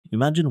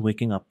Imagine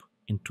waking up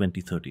in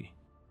 2030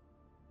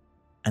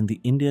 and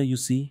the India you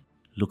see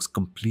looks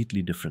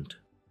completely different.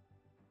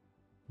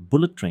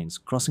 Bullet trains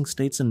crossing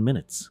states in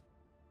minutes,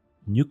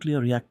 nuclear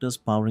reactors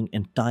powering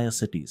entire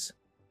cities,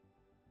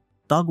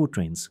 cargo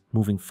trains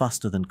moving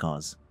faster than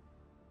cars,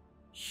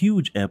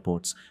 huge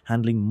airports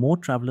handling more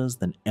travelers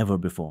than ever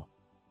before,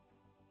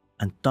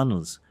 and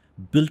tunnels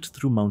built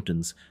through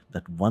mountains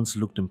that once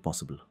looked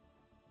impossible.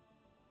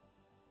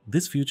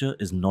 This future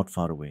is not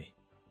far away.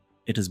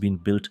 It has been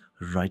built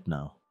right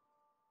now.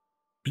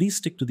 Please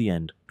stick to the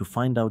end to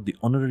find out the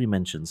honorary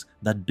mentions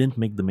that didn't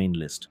make the main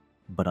list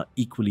but are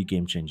equally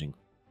game-changing.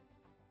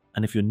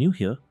 And if you're new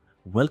here,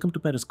 welcome to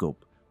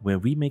Periscope, where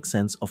we make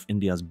sense of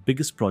India's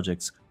biggest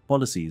projects,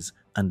 policies,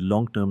 and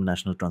long-term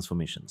national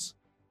transformations.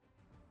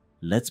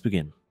 Let's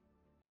begin.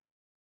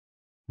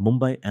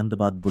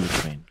 Mumbai-Ahmedabad bullet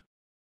train.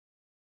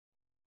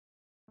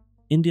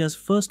 India's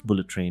first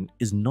bullet train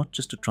is not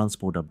just a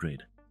transport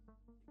upgrade.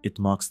 It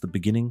marks the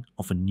beginning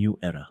of a new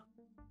era.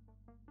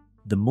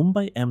 The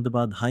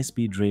Mumbai-Ahmedabad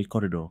high-speed rail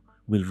corridor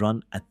will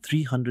run at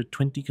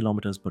 320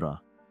 km per hour,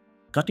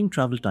 cutting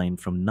travel time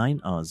from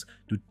 9 hours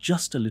to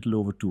just a little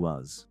over 2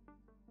 hours.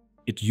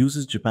 It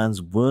uses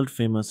Japan's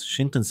world-famous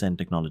Shinkansen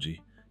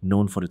technology,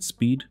 known for its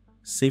speed,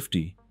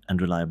 safety,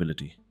 and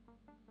reliability.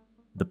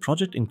 The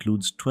project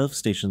includes 12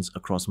 stations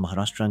across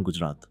Maharashtra and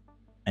Gujarat,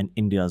 and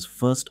India's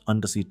first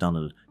undersea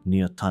tunnel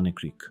near Thane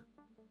Creek.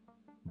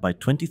 By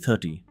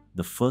 2030,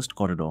 the first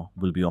corridor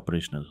will be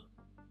operational.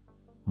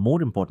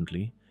 More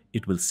importantly,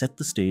 it will set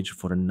the stage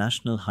for a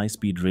national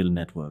high-speed rail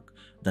network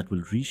that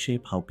will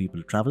reshape how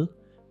people travel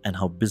and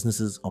how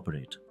businesses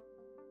operate.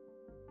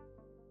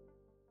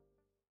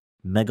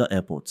 Mega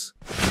airports,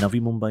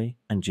 Navi Mumbai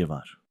and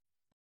Jewar.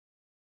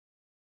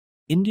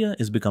 India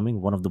is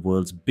becoming one of the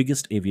world's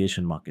biggest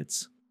aviation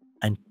markets,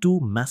 and two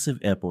massive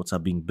airports are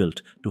being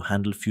built to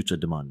handle future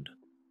demand.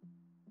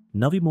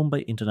 Navi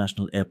Mumbai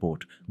International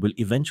Airport will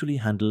eventually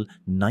handle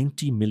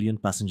 90 million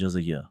passengers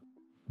a year,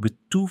 with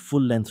 2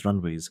 full-length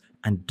runways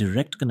and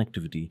direct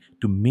connectivity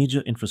to major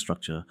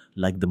infrastructure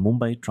like the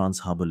Mumbai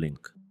Trans-Harbour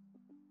Link.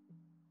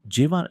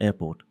 Jewar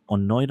Airport, or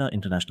Noida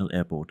International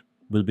Airport,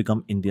 will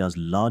become India's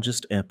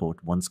largest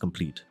airport once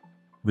complete,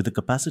 with a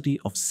capacity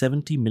of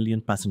 70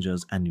 million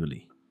passengers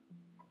annually.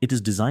 It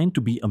is designed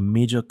to be a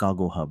major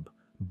cargo hub,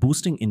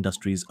 boosting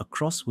industries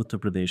across Uttar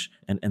Pradesh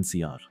and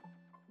NCR.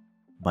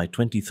 By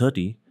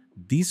 2030,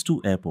 these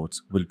two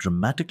airports will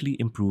dramatically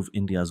improve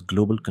India's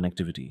global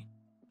connectivity,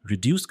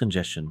 reduce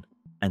congestion,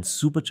 and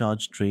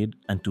supercharge trade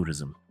and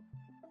tourism.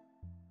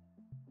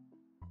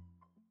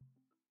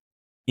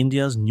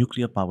 India's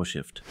nuclear power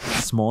shift,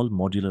 small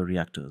modular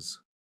reactors.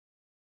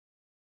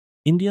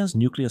 India's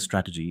nuclear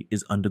strategy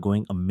is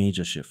undergoing a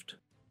major shift.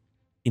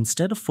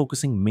 Instead of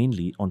focusing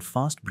mainly on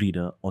fast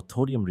breeder or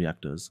thorium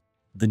reactors,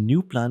 the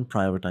new plan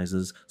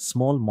prioritizes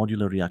small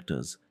modular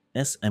reactors,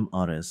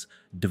 SMRs,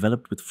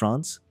 developed with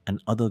France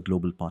and other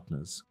global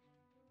partners.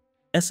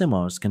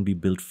 SMRs can be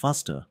built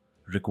faster,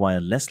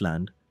 require less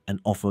land, and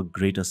offer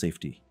greater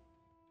safety.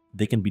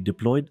 They can be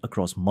deployed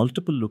across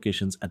multiple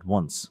locations at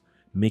once,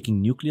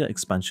 making nuclear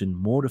expansion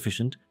more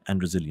efficient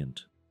and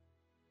resilient.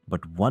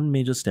 But one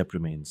major step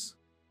remains.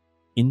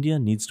 India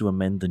needs to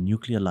amend the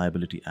Nuclear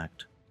Liability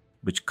Act,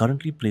 which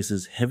currently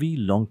places heavy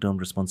long-term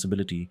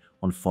responsibility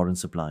on foreign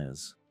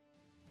suppliers.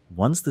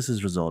 Once this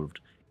is resolved,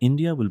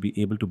 India will be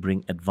able to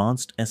bring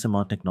advanced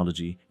SMR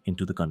technology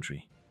into the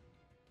country.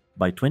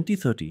 By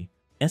 2030,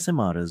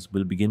 SMRs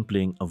will begin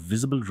playing a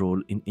visible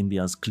role in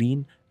India's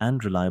clean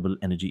and reliable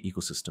energy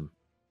ecosystem.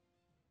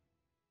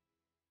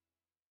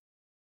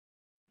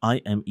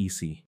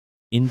 IMEC,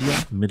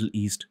 India Middle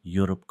East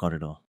Europe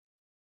Corridor.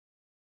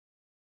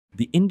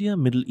 The India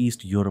Middle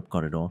East Europe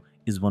Corridor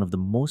is one of the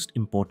most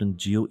important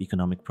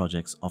geo-economic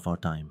projects of our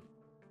time.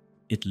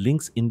 It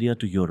links India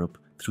to Europe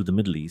through the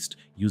Middle East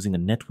using a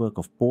network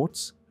of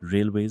ports,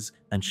 railways,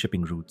 and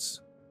shipping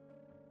routes.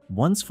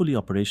 Once fully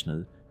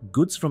operational,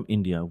 goods from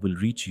India will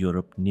reach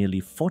Europe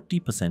nearly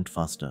 40%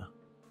 faster.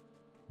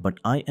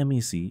 But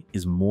IMEC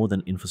is more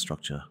than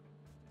infrastructure.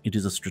 It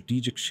is a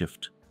strategic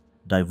shift,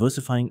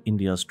 diversifying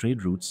India's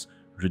trade routes,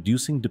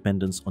 reducing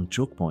dependence on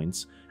choke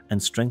points,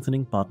 and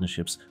strengthening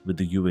partnerships with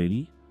the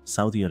UAE,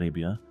 Saudi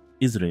Arabia,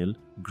 Israel,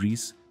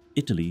 Greece,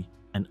 Italy,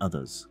 and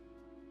others.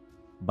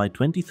 By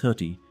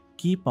 2030,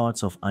 key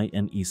parts of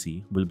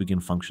IMEC will begin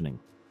functioning,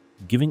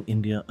 giving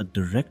India a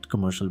direct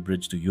commercial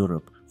bridge to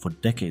Europe for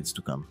decades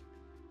to come.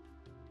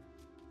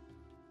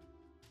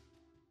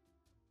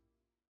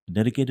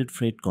 Dedicated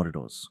freight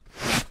corridors.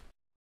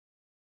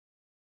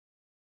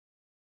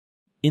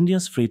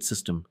 India's freight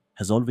system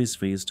has always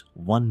faced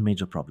one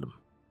major problem.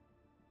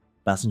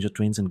 Passenger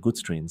trains and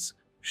goods trains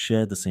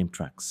share the same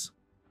tracks.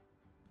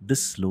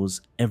 This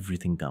slows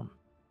everything down.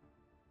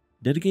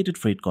 Dedicated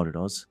freight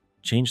corridors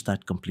change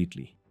that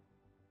completely.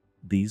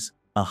 These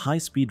are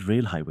high-speed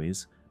rail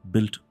highways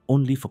built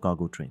only for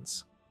cargo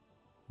trains.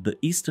 The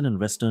Eastern and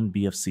Western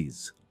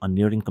BFCs are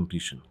nearing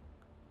completion.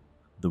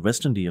 The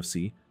Western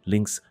DFC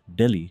links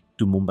Delhi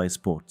to Mumbai's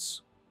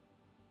ports.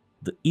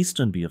 The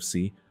Eastern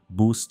BFC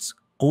boosts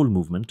coal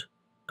movement,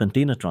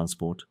 container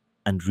transport,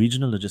 and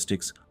regional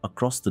logistics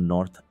across the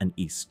north and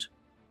east.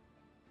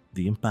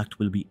 The impact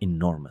will be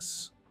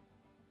enormous.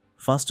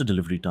 Faster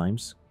delivery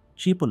times,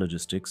 cheaper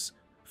logistics,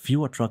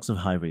 fewer trucks of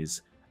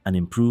highways, and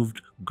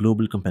improved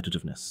global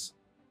competitiveness.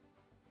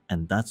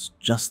 And that's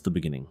just the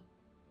beginning.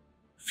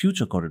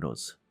 Future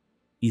corridors,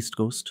 East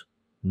Coast,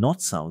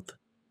 North South,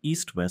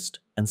 East West,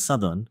 and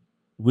Southern,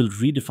 will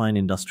redefine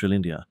industrial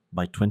India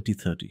by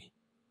 2030.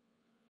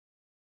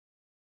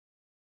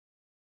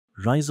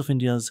 Rise of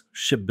India's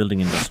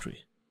shipbuilding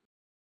industry.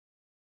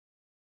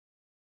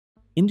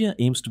 India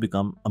aims to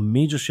become a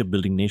major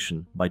shipbuilding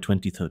nation by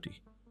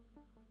 2030.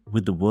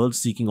 With the world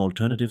seeking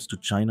alternatives to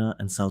China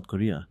and South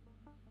Korea,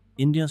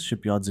 India's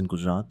shipyards in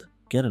Gujarat,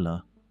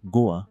 Kerala,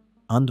 Goa,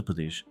 Andhra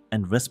Pradesh,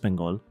 and West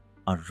Bengal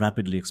are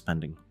rapidly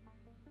expanding.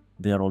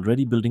 They are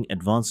already building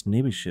advanced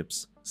navy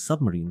ships,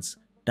 submarines,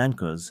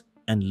 tankers,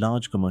 and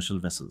large commercial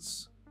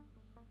vessels.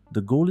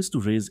 The goal is to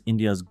raise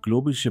India's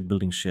global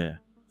shipbuilding share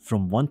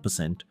from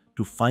 1%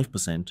 to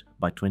 5%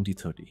 by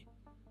 2030.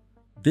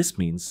 This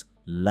means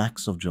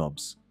lakhs of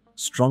jobs,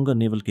 stronger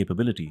naval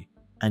capability,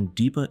 and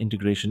deeper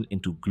integration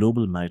into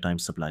global maritime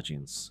supply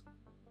chains.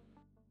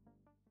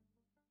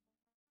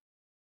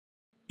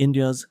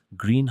 India's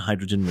green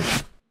hydrogen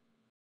mission.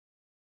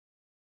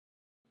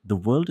 The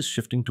world is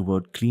shifting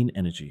toward clean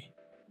energy,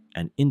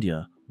 and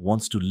India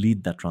wants to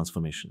lead that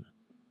transformation.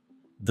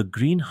 The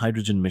green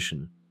hydrogen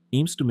mission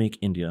aims to make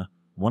India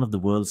one of the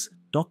world's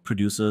top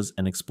producers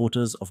and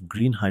exporters of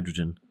green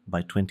hydrogen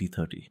by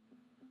 2030.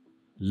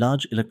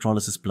 Large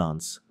electrolysis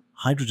plants,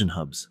 hydrogen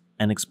hubs,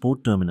 and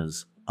export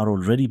terminals are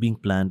already being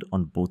planned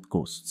on both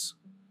coasts.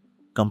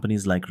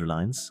 Companies like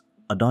Reliance,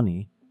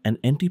 Adani,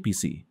 and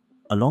NTPC,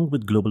 along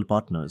with global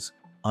partners,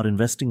 are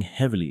investing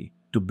heavily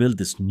to build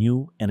this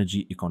new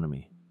energy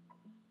economy.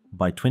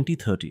 By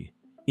 2030,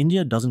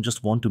 India doesn't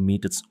just want to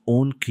meet its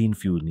own clean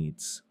fuel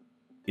needs.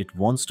 It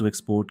wants to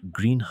export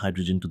green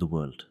hydrogen to the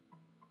world.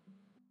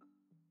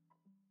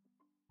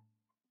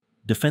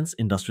 Defense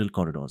industrial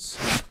corridors.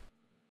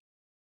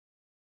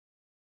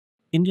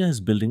 India is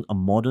building a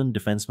modern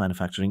defense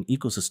manufacturing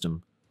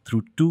ecosystem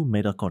through two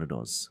mega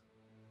corridors,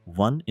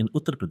 one in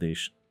Uttar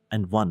Pradesh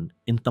and one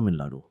in Tamil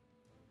Nadu.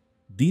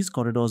 These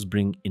corridors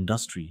bring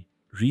industry,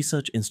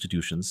 research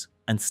institutions,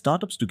 and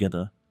startups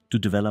together to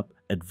develop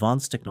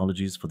advanced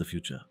technologies for the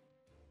future.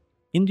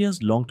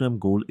 India's long-term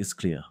goal is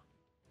clear: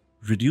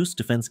 reduce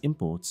defense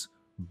imports,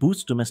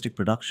 boost domestic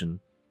production,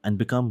 and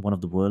become one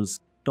of the world's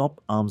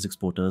top arms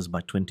exporters by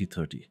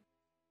 2030.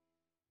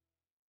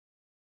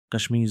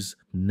 Kashmir's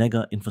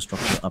mega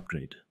infrastructure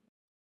upgrade.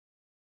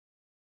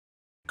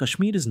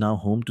 Kashmir is now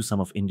home to some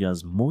of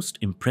India's most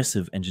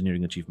impressive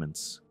engineering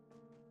achievements.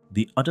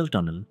 The Atal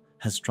Tunnel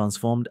has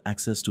transformed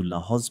access to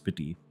Lahore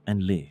Spiti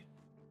and Leh.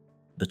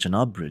 The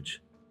Chenab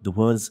Bridge, the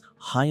world's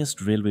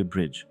highest railway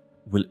bridge,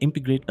 will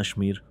integrate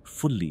Kashmir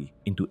fully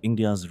into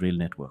India's rail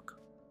network.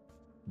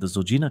 The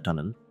Zojina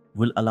Tunnel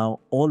will allow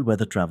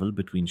all-weather travel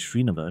between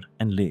Srinagar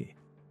and Leh,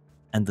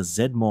 and the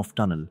Z-Morph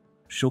Tunnel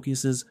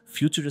showcases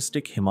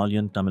futuristic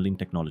Himalayan tunneling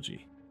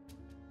technology.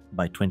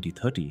 By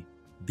 2030,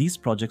 these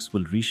projects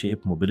will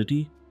reshape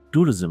mobility,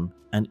 tourism,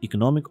 and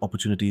economic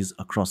opportunities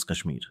across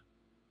Kashmir.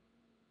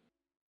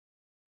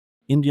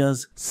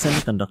 India's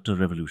semiconductor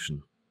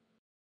revolution.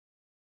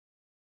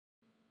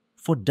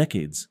 For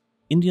decades,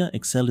 India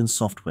excelled in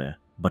software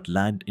but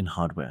lagged in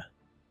hardware.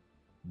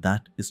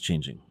 That is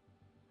changing.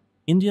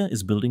 India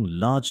is building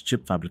large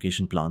chip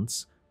fabrication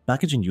plants,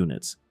 packaging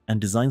units, and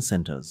design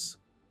centers.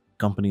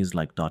 Companies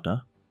like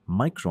Tata,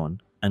 Micron,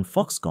 and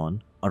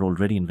Foxconn are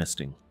already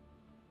investing.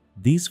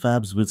 These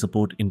fabs will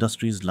support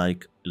industries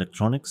like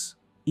electronics,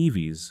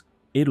 EVs,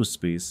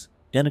 aerospace,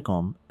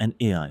 telecom, and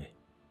AI.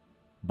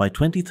 By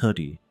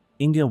 2030,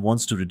 India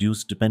wants to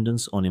reduce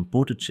dependence on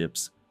imported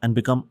chips and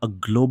become a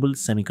global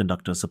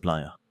semiconductor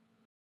supplier.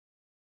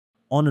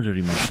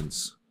 Honorary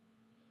mentions.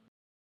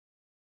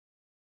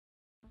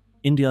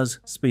 India's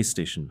space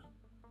station.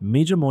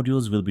 Major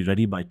modules will be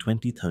ready by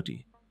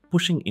 2030,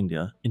 pushing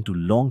India into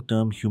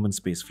long-term human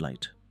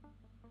spaceflight.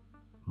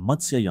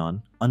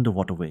 Matsyaayaan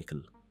underwater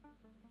vehicle,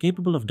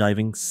 capable of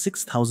diving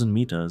 6,000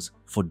 meters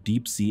for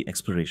deep-sea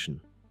exploration.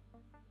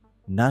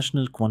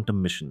 National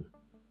Quantum Mission,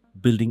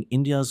 building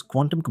India's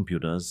quantum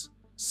computers,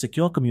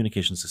 secure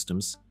communication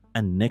systems,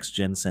 and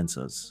next-gen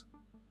sensors.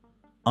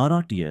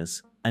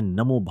 RRTS and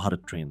Namo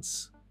Bharat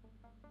trains.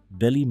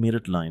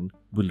 Delhi-Meerut line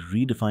will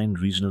redefine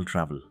regional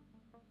travel.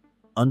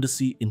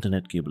 Undersea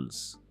internet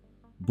cables,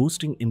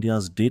 boosting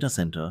India's data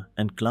center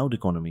and cloud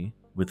economy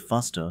with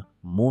faster,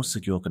 more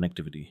secure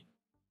connectivity.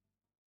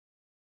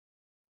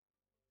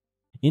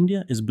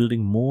 India is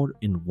building more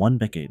in one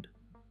decade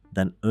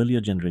than earlier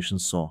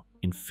generations saw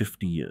in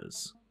 50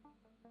 years.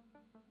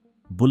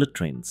 Bullet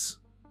trains,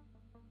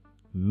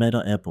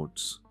 mega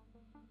airports,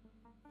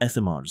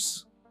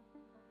 SMRs,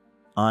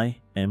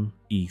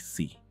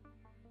 IMEC,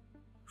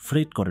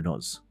 freight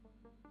corridors,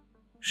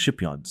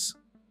 shipyards,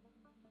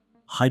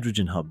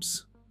 hydrogen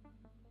hubs,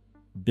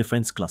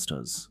 defense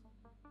clusters,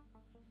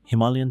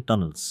 Himalayan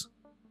tunnels,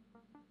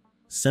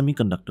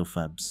 semiconductor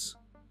fabs.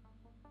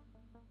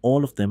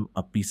 all of them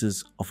are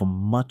pieces of a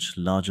much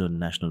larger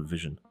national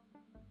vision.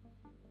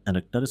 And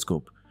at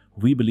Periscope,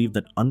 we believe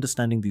that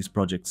understanding these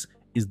projects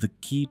is the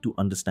key to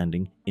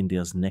understanding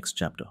India's next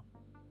chapter.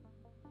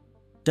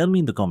 Tell me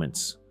in the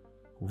comments,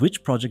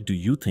 which project do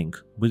you think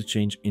will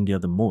change India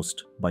the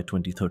most by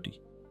 2030?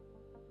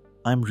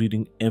 I'm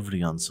reading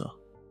every answer.